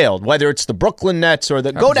and they failed, whether it's the Brooklyn Nets or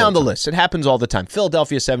go down the list. It happens all the time.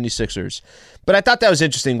 Philadelphia 76ers. But I thought that was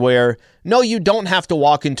interesting where, no, you don't have to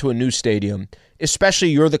walk into a new stadium, especially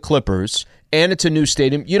you're the Clippers, and it's a new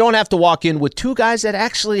stadium. You don't have to walk in with two guys that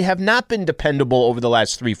actually have not been dependable over the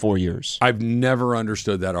last 3-4 years. I've never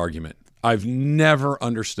understood that argument. I've never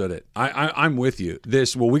understood it. I'm with you.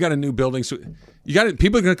 We got a new building, so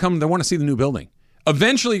people are going to come. They want to see the new building.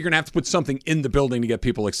 Eventually, you're going to have to put something in the building to get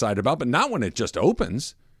people excited about, but not when it just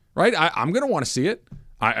opens, right? I'm going to want to see it.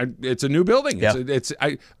 It's a new building. Yeah.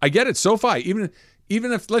 I get it. SoFi, even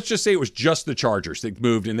if, let's just say it was just the Chargers that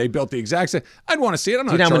moved and they built the exact same, I'd want to see it. I'm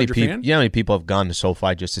not a Charger fan. You know how many people have gone to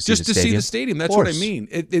SoFi just to see the stadium? Just to see the stadium. That's what I mean.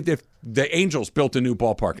 If the Angels built a new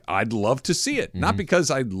ballpark, I'd love to see it. Not because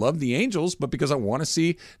I love the Angels, but because I want to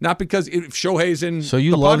see, not because if Shohei's in. So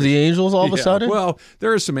you love the Angels all of a sudden? Well,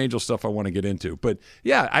 there is some Angel stuff I want to get into. But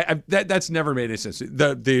yeah, that's never made any sense.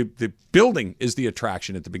 The building is the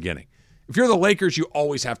attraction at the beginning. If you're the Lakers, you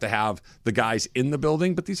always have to have the guys in the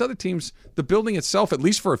building. But these other teams, the building itself, at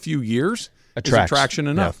least for a few years, is attraction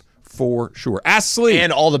enough, for sure. Ask Slee.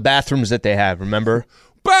 And all the bathrooms that they have, remember?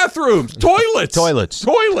 Bathrooms, toilets.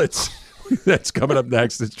 Toilets. That's coming up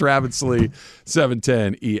next. It's Travis Slee,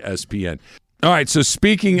 710 ESPN. All right, so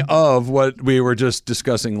speaking of what we were just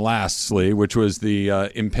discussing lastly, which was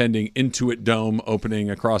the impending Intuit Dome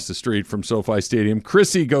opening across the street from SoFi Stadium,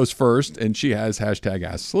 Chrissy goes first, and she has hashtag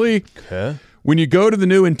Ask Slee. Okay. When you go to the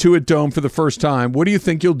new Intuit Dome for the first time, what do you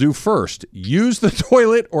think you'll do first? Use the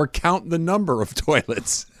toilet or count the number of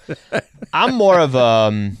toilets? I'm more of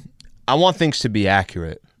I want things to be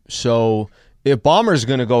accurate. So if Bomber's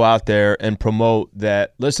going to go out there and promote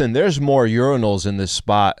that, listen, there's more urinals in this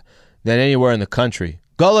spot than anywhere in the country.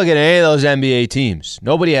 Go look at any of those NBA teams.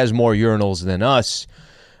 Nobody has more urinals than us.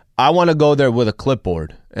 I want to go there with a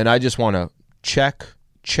clipboard, and I just want to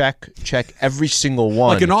check every single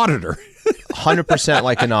one. Like an auditor. 100%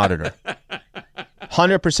 like an auditor.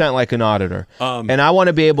 100% like an auditor. And I want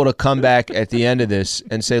to be able to come back at the end of this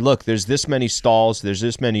and say, look, there's this many stalls, there's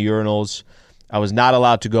this many urinals. I was not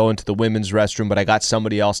allowed to go into the women's restroom, but I got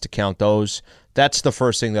somebody else to count those. That's the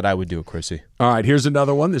first thing that I would do, Chrissy. All right, here's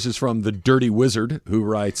another one. This is from the Dirty Wizard, who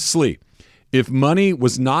writes, Slee, if money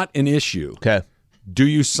was not an issue, okay, do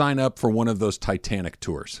you sign up for one of those Titanic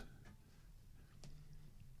tours?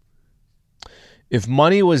 If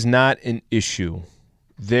money was not an issue,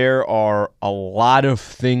 there are a lot of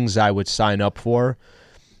things I would sign up for.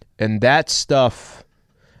 And that stuff,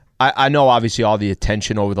 I know obviously all the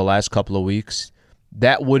attention over the last couple of weeks,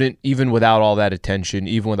 that wouldn't, even without all that attention,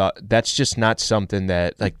 that's just not something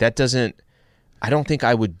that, like, that doesn't, I don't think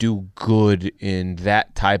I would do good in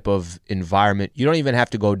that type of environment. You don't even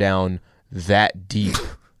have to go down that deep.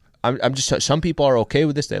 I'm just, some people are okay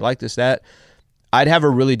with this. They like this, that. I'd have a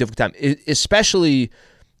really difficult time, especially,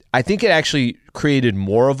 I think it actually created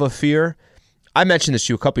more of a fear. I mentioned this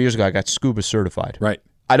to you a couple years ago. I got scuba certified. Right.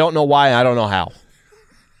 I don't know why. I don't know how.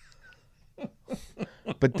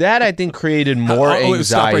 But that, I think, created more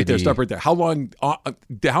anxiety. Stop right there. How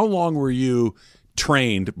long were you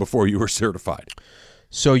trained before you were certified?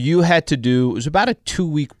 So you had to do, it was about a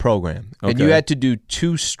 2-week program. Okay. And you had to do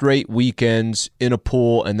 2 straight weekends in a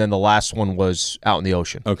pool, and then the last one was out in the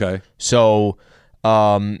ocean. Okay. So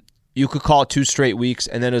you could call it 2 straight weeks,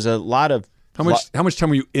 and then there's a lot of... How much time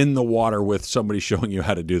were you in the water with somebody showing you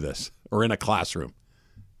how to do this? Or in a classroom?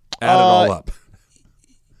 Add it all up.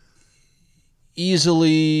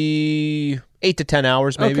 Easily 8 to 10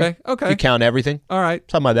 hours, maybe. Okay. If you count everything. All right.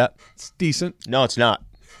 Something like that. It's decent. No, it's not.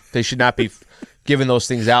 They should not be giving those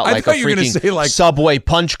things out like a freaking say like, Subway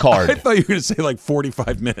punch card. I thought you were going to say like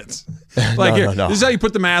 45 minutes. Like, no. This is how you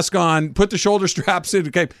put the mask on, put the shoulder straps in.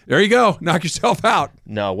 Okay, there you go. Knock yourself out.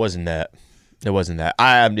 No, it wasn't that.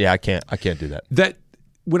 I can't do that. That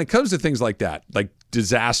when it comes to things like that, like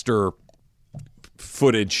disaster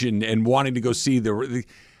footage and wanting to go see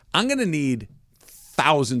I'm going to need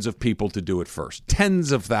thousands of people to do it first.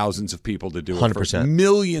 Tens of thousands of people to do it 100%. First.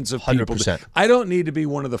 Millions of people. 100%. I don't need to be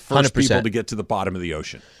one of the first 100%. People to get to the bottom of the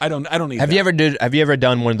ocean. I don't need Have you ever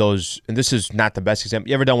done one of those, and this is not the best example,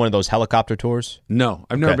 you ever done one of those helicopter tours? No,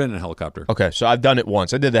 I've never been in a helicopter. Okay, so I've done it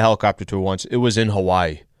once. I did the helicopter tour once. It was in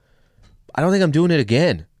Hawaii. I don't think I'm doing it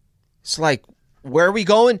again. It's like, where are we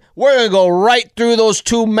going? We're going to go right through those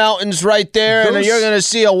 2 mountains right there, and then you're going to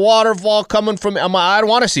see a waterfall coming from... I don't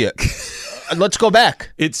want to see it. Let's go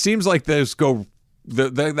back. It seems like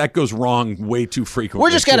that goes wrong way too frequently.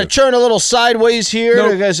 We're just going to turn a little sideways here.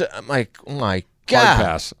 Nope. Because I'm like, oh my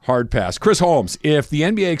Hard pass. Chris Holmes, if the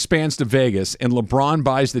NBA expands to Vegas and LeBron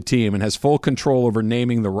buys the team and has full control over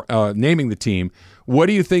naming the team, what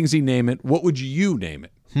do you think he name it? What would you name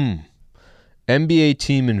it? NBA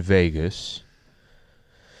team in Vegas.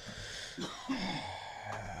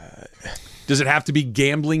 Does it have to be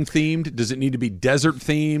gambling themed? Does it need to be desert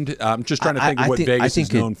themed? I'm just trying to think of what Vegas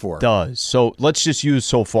is known for. It does. So let's just use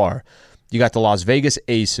so far. You got the Las Vegas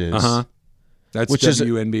Aces. That's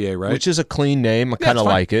WNBA, right? Which is a clean name. I kind of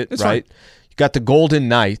like it, it's right? Fine. You got the Golden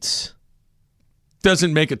Knights.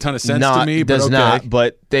 Doesn't make a ton of sense to me. Does but not,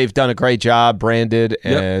 but they've done a great job, branded,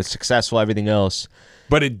 successful, everything else.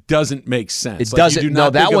 But it doesn't make sense. It doesn't. You do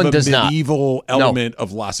not that think one of does not. Medieval element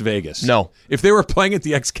of Las Vegas. No. If they were playing at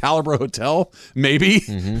the Excalibur Hotel, maybe.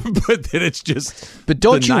 But then it's just. But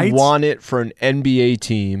don't you want it for an NBA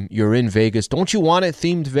team? You're in Vegas. Don't you want it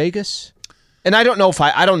themed Vegas? And I don't know if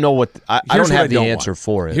I don't know what I don't have the answer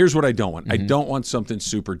for it. Here's what I don't want. I don't want something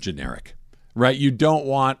super generic. Right, you don't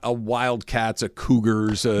want a Wildcats, a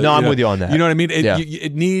Cougars. No, I'm with you on that. You know what I mean?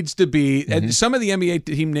 It needs to be. And some of the NBA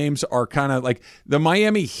team names are kind of like the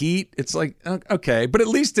Miami Heat. It's like okay, but at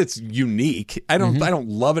least it's unique. I don't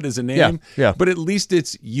love it as a name. Yeah. But at least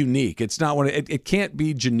it's unique. It's not one. It can't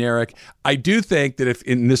be generic. I do think that if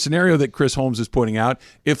in the scenario that Chris Holmes is pointing out,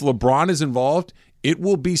 if LeBron is involved, it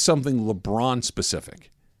will be something LeBron specific.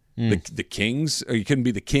 The Kings, or you couldn't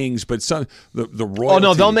be the Kings, but the royalty. Oh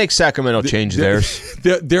no, they'll make Sacramento change theirs.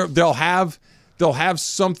 They'll have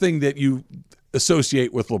something that you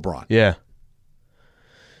associate with LeBron. Yeah,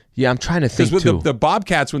 I'm trying to think because too. The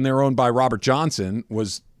Bobcats, when they were owned by Robert Johnson,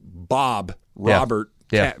 was Robert.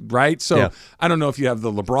 Right? So I don't know if you have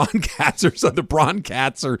the LeBron Cats or the Bron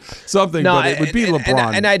Cats or something, but it would be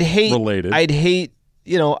LeBron and I'd hate related.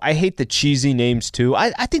 I hate the cheesy names too.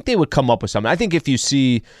 I think they would come up with something. I think if you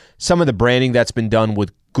see some of the branding that's been done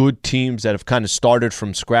with good teams that have kind of started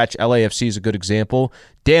from scratch, LAFC is a good example.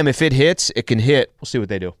 Damn, if it hits, it can hit. We'll see what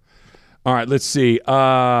they do. All right, let's see.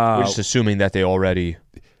 We're just assuming that they already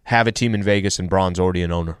have a team in Vegas and Braun's already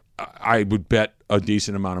an owner. I would bet a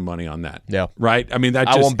decent amount of money on that. Yeah. Right? I mean,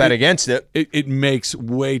 I won't bet against it. It makes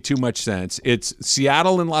way too much sense. It's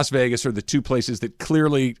Seattle and Las Vegas are the two places that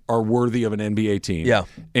clearly are worthy of an NBA team. Yeah.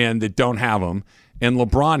 And that don't have them. And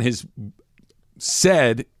LeBron has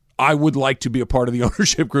said, I would like to be a part of the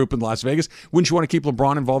ownership group in Las Vegas. Wouldn't you want to keep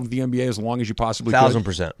LeBron involved with the NBA as long as you possibly could?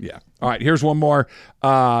 1,000%. Yeah. All right, here's one more.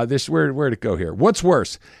 Where'd it go here? What's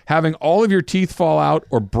worse, having all of your teeth fall out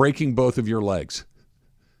or breaking both of your legs?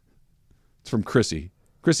 It's from Chrissy.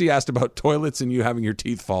 Chrissy asked about toilets and you having your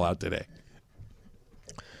teeth fall out today.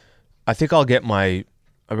 I think I'd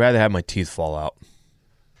rather have my teeth fall out.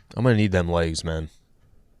 I'm going to need them legs, man.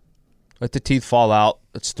 Let the teeth fall out.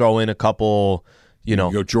 Let's throw in a couple, You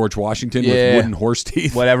go George Washington with wooden horse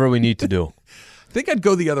teeth. Whatever we need to do. I think I'd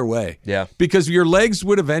go the other way. Yeah. Because your legs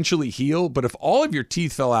would eventually heal, but if all of your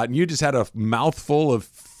teeth fell out and you just had a mouthful of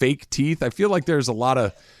fake teeth, I feel like there's a lot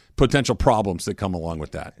of potential problems that come along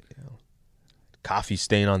with that. Coffee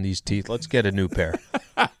stain on these teeth. Let's get a new pair.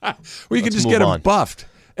 Well, you can just get them buffed.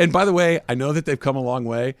 And by the way, I know that they've come a long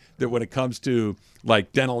way, that when it comes to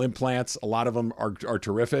like dental implants, a lot of them are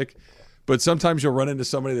terrific. But sometimes you'll run into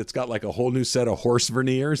somebody that's got like a whole new set of horse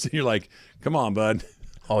veneers, and you're like, come on, bud.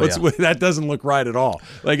 That doesn't look right at all.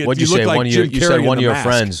 Like what'd you say? Like you said one of your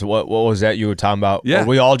friends. What was that you were talking about? Yeah. Are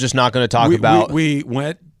we all just not going to talk about?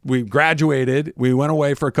 We graduated. We went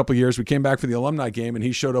away for a couple of years. We came back for the alumni game, and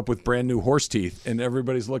he showed up with brand new horse teeth. And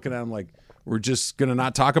everybody's looking at him like, we're just going to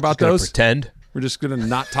not talk about those? Pretend? We're just going to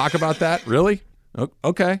not talk about that? Really?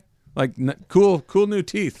 Okay. Like, cool new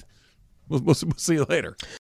teeth. We'll see you later.